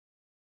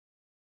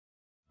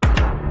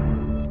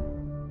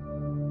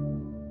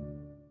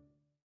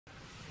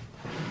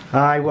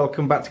Hi,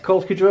 welcome back to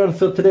Kolsky Drone.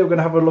 So today we're going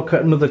to have a look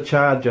at another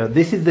charger.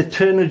 This is the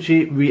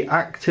Turnigy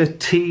Reactor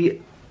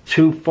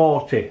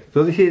T240.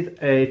 So this is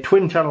a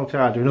twin channel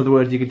charger. In other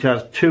words, you can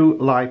charge two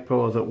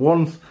LiPos at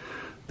once.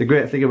 The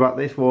great thing about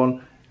this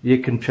one, you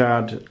can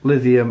charge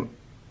lithium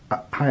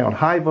ion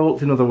high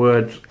volts, in other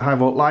words, high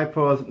volt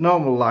LiPos,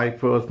 normal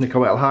LiPos,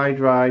 nickel metal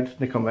hydrides,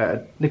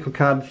 nickel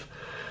cads,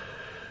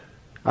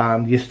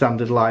 and your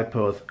standard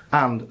LiPos,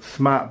 and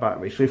smart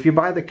batteries. So if you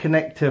buy the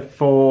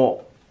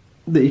connector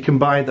that you can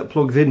buy that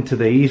plugs into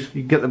these,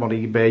 you can get them on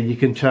eBay, you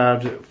can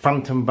charge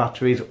phantom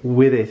batteries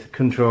with this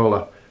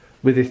controller,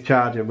 with this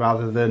charger,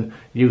 rather than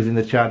using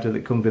the charger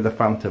that comes with the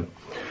phantom.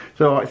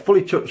 So it's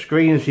fully touch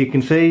screen, as you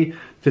can see.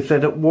 To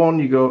set up one,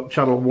 you go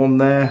channel 1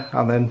 there,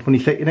 and then when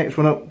you set your next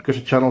one up, go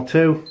to channel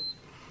 2.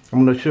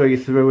 I'm going to show you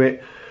through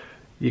it.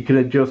 You can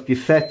adjust your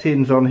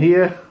settings on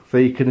here, so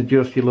you can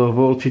adjust your low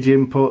voltage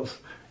inputs,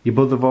 your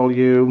buzzer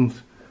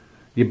volumes,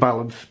 your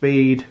balance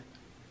speed,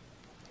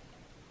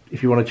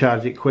 if you want to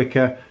charge it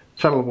quicker,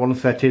 channel 1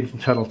 settings and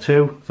channel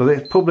 2. So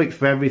this public's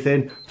for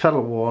everything.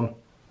 Channel 1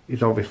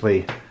 is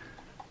obviously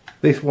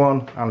this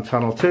one, and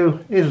channel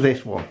 2 is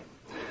this one.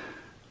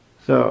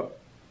 So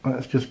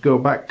let's just go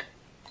back.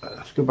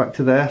 Let's go back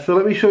to there. So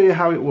let me show you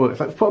how it works.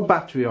 Let's put a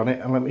battery on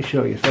it and let me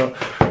show you. So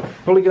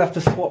probably gonna have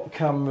to swap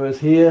cameras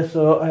here,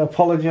 so I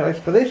apologise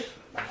for this.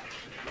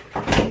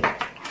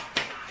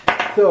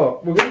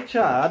 So we're going to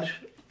charge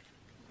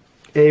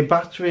a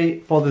battery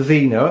for the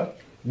Zino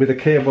with a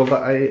cable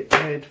that I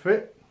made for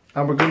it,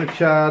 and we're going to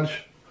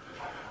charge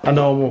a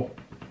normal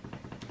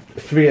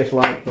 3S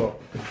LiPo.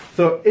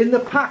 So in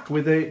the pack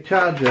with the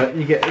charger,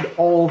 you get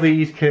all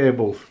these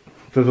cables.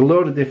 So there's a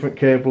load of different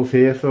cables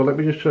here, so let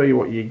me just show you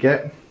what you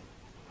get.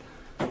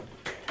 So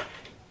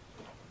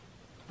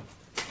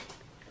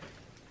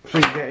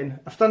you're getting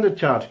a standard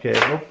charge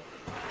cable.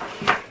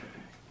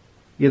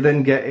 You're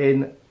then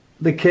getting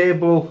the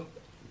cable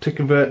to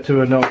convert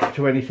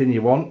to anything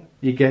you want.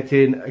 You're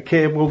getting a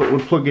cable that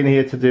would plug in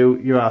here to do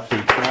your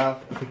RC cars.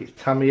 I think it's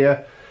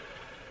Tamiya.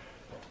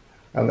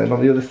 And then on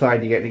the other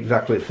side, you're getting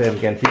exactly the same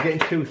again. So you're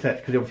getting two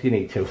sets because obviously you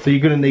need two. So you're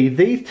going to need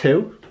these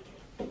two.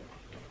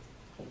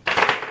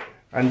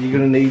 And you're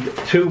going to need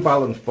two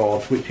balance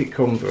boards, which it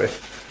comes with.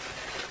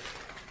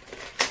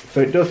 So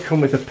it does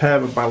come with a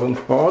pair of balance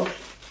boards.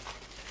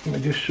 Let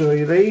me just show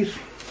you these.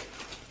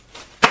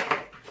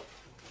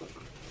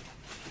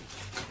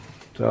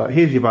 So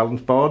here's your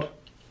balance board,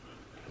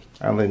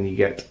 and then you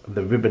get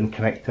the ribbon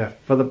connector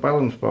for the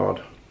balance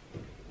board.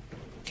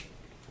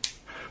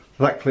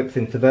 So that clips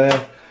into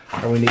there,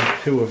 and we need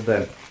two of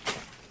them.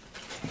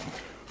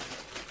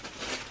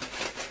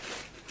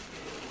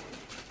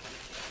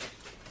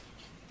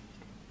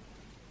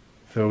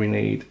 So we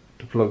need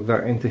to plug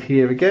that into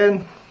here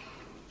again.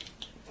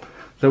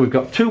 So we've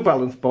got two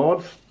balance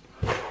boards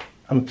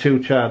and two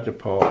charger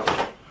ports.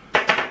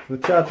 The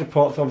charger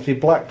port's obviously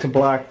black to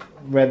black,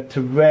 red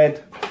to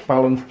red.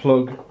 Balance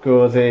plug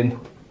goes in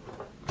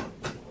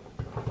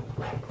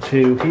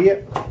to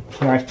here.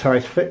 It's a nice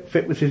tight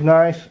fit, which is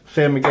nice.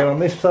 Same again on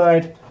this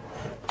side.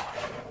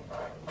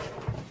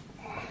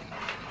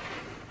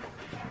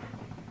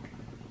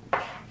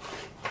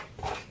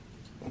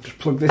 Just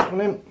plug this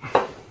one in.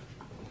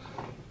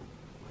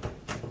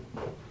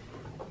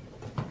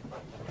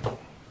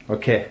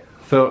 Okay,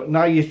 so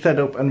now you're set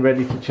up and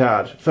ready to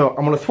charge. So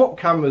I'm going to swap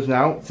cameras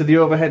now to the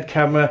overhead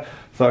camera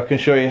so I can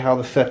show you how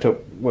the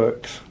setup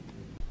works.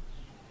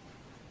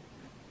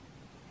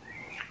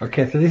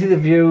 Okay, so this is a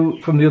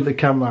view from the other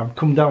camera. I've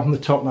come down from the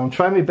top now. I'm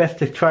trying my best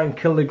to try and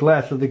kill the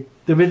glare, so the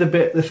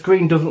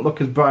screen doesn't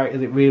look as bright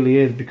as it really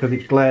is because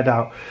it's glared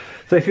out.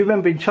 So if you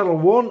remember, in channel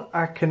 1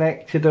 I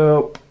connected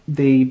up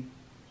the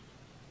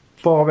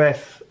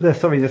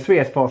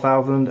 3S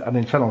 4000, and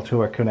in channel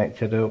 2 I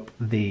connected up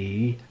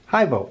the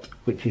high volt,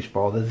 which is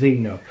for the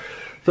Zino.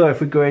 So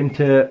if we go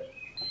into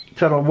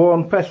channel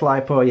 1, press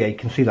LiPo, yeah, you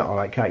can see that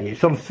alright, can't you?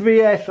 It's on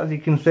 3S, as you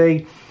can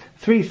see,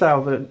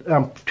 3000,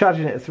 I'm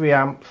charging it at 3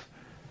 amps.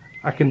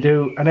 I can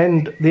do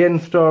the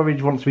end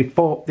storage wants to be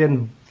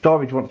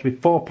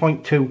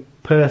 4.2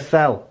 per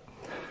cell.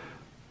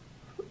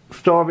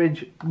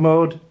 Storage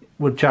mode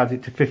would charge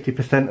it to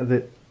 50% of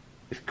its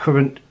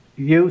current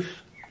use.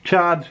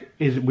 Charge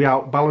is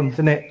without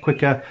balancing it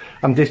quicker,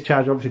 and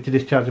discharge obviously to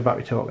discharge the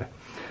battery totally.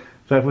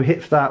 So if we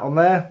hit start on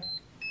there,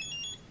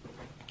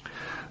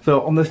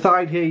 so on the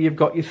side here you've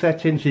got your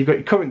settings. So you've got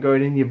your current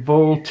going in, your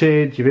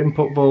voltage, your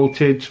input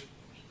voltage,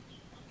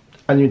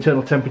 and your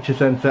internal temperature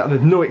sensor, and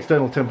there's no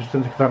external temperature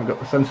sensor because I haven't got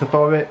the sensor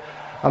for it,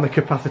 and the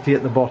capacity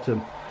at the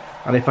bottom.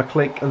 And if I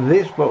click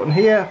this button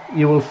here,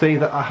 you will see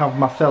that I have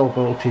my cell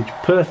voltage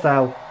per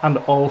cell and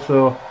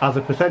also as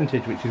a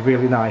percentage, which is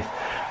really nice.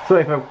 So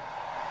if I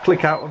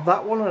click out of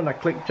that one and I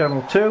click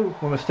channel 2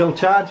 when we're still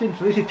charging,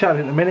 so this is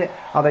charging at the minute,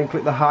 I then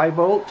click the high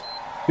volt,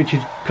 which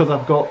is because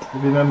I've got,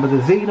 remember,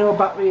 the Zino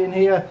battery in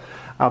here.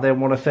 I then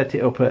want to set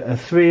it up at a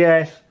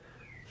 3S,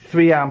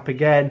 3 amp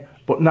again,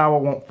 but now I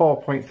want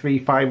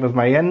 4.35 as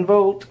my end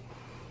volt.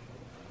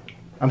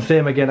 And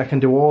same again, I can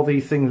do all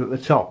these things at the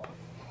top.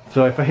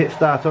 So if I hit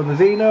start on the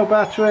Zino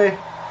battery,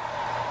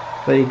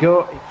 There you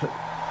go,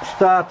 it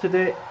started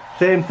it.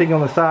 Same thing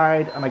on the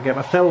side, and I get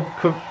my cell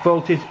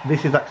voltage.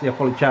 This is actually a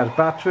fully charged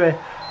battery,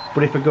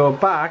 but if I go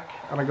back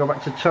and I go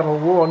back to channel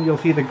 1, you'll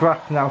see the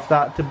graph now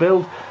start to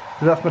build.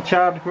 So that's my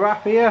charge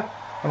graph here,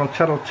 and on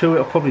channel 2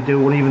 it'll probably do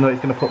one, even though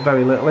it's going to put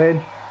very little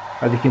in.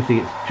 As you can see,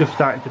 it's just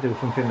starting to do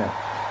something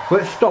now. So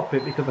let's stop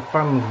it because the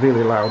fan's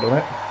really loud on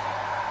it.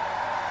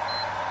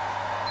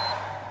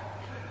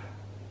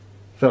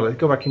 So let's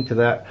go back into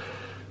that.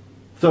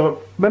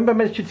 So remember I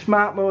mentioned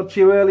smart mode to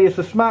you earlier.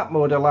 So smart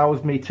mode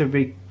allows me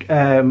to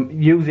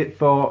use it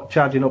for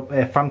charging up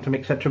a phantom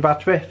etc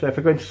battery. So if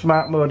I go into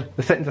smart mode,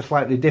 the settings are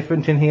slightly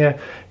different in here.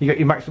 You got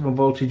your maximum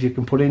voltage you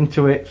can put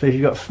into it. So if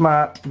you've got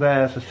smart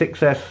there, so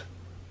 6S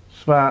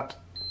smart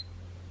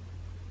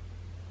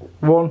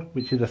 1,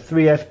 which is a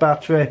 3S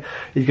battery,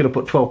 is going to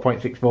put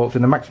 12.6 volts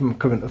in the maximum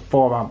current of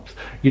 4 amps.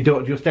 You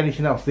don't adjust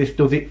anything else, this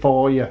does it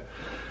for you.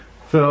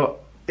 So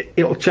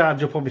it'll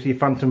charge up obviously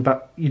phantom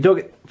battery. You don't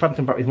get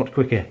phantom batteries much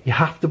quicker. You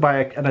have to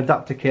buy an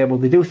adapter cable.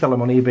 They do sell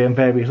them on eBay and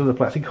various other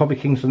places. I think Hobby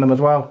King's them as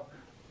well,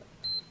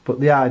 but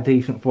they are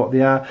decent for what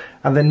they are.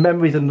 And then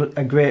memory's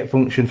a great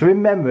function. So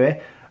in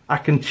memory I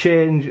can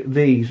change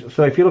these.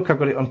 So if you look, I've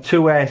got it on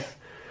 2S,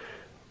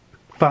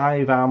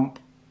 5 amp,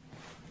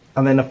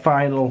 and then a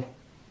final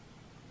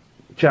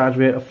charge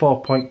rate of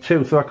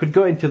 4.2. so I could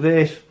go into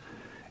this,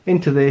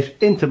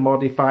 into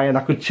modify, and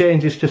I could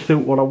change this to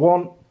suit what I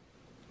want.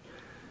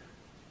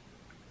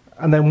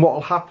 And then what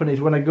will happen is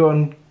when I go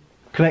and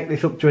connect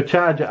this up to a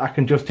charger, I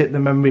can just hit the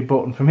memory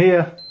button from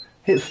here,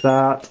 hit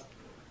start,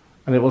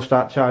 and it will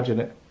start charging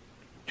it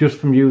just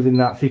from using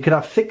that. So you could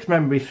have 6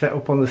 memories set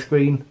up on the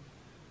screen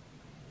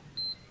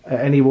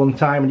at any one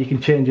time, and you can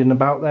change in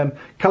about them.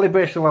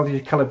 Calibration allows you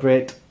to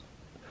calibrate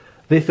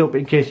this up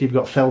in case you've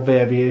got cell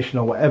variation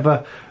or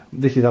whatever.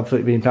 This is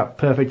absolutely being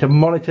perfect. A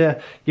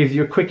monitor gives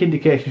you a quick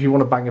indication if you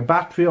want to bang a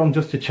battery on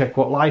just to check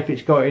what life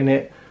it's got in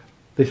it.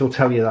 This will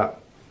tell you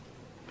that,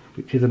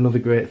 which is another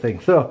great thing.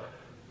 So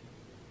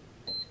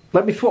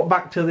let me swap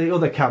back to the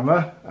other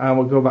camera and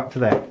we'll go back to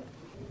there.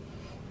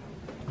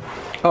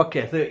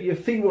 Okay, so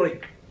you've seen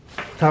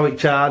how it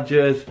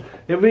charges.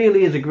 It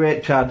really is a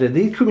great charger.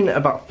 These come in at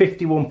about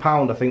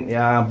 £51 I think they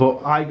are,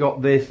 but I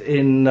got this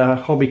in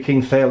Hobby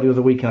King sale the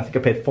other week and I think I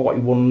paid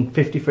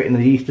 £41.50 for it in the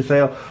Easter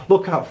sale.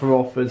 Look out for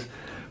offers.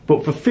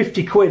 But for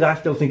 50 quid I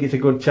still think it's a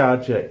good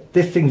charger.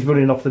 This thing's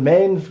running off the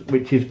mains,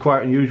 which is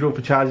quite unusual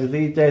for chargers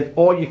these days,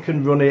 or you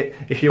can run it,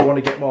 if you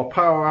want to get more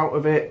power out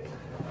of it,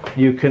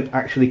 you can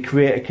actually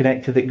create a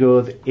connector that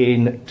goes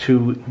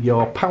into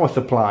your power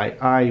supply.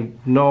 I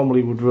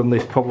normally would run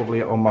this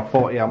probably on my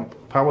 40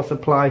 amp power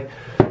supply,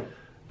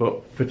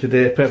 but for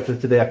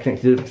purposes today I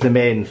connected it to the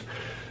mains.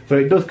 So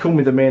it does come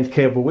with the mains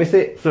cable with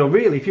it. So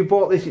really, if you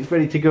bought this, it's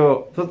ready to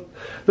go. So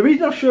the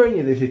reason I'm showing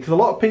you this is because a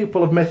lot of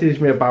people have messaged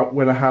me about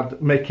when I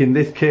had making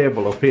this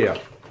cable up here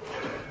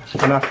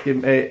and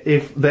asking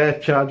if their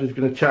charger is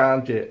going to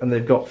charge it, and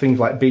they've got things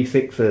like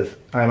B6s,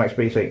 IMAX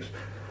B6.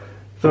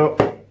 So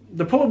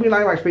the problem with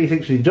IMAX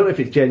B6 is you don't know if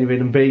it's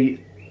genuine, and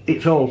B,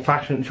 it's old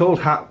fashioned, it's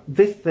old hat.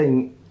 This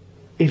thing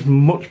is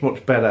much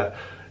better.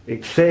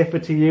 It's safer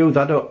to use.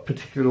 I don't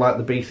particularly like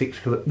the B6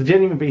 because the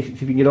genuine B6,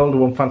 if you can get older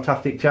one,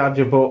 fantastic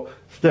charger, but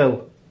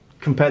still,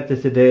 compared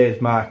to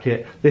today's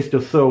market, this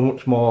does so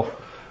much more.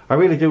 I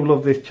really do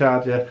love this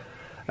charger.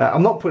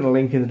 I'm not putting a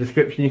link in the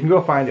description. You can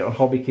go find it on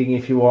Hobby King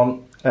if you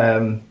want,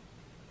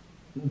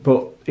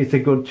 but it's a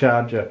good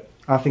charger.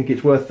 I think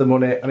it's worth the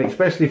money, and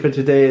especially for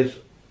today's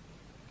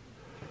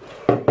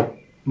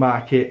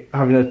market,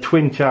 having a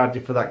twin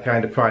charger for that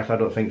kind of price I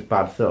don't think it's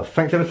bad. So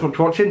thanks ever so much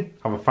for watching.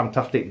 Have a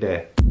fantastic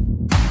day.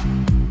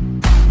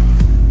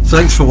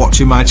 Thanks for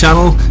watching my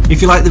channel.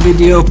 If you like the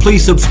video,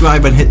 please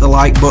subscribe and hit the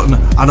like button,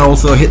 and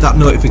also hit that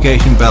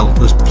notification bell.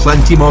 There's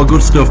plenty more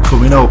good stuff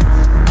coming up.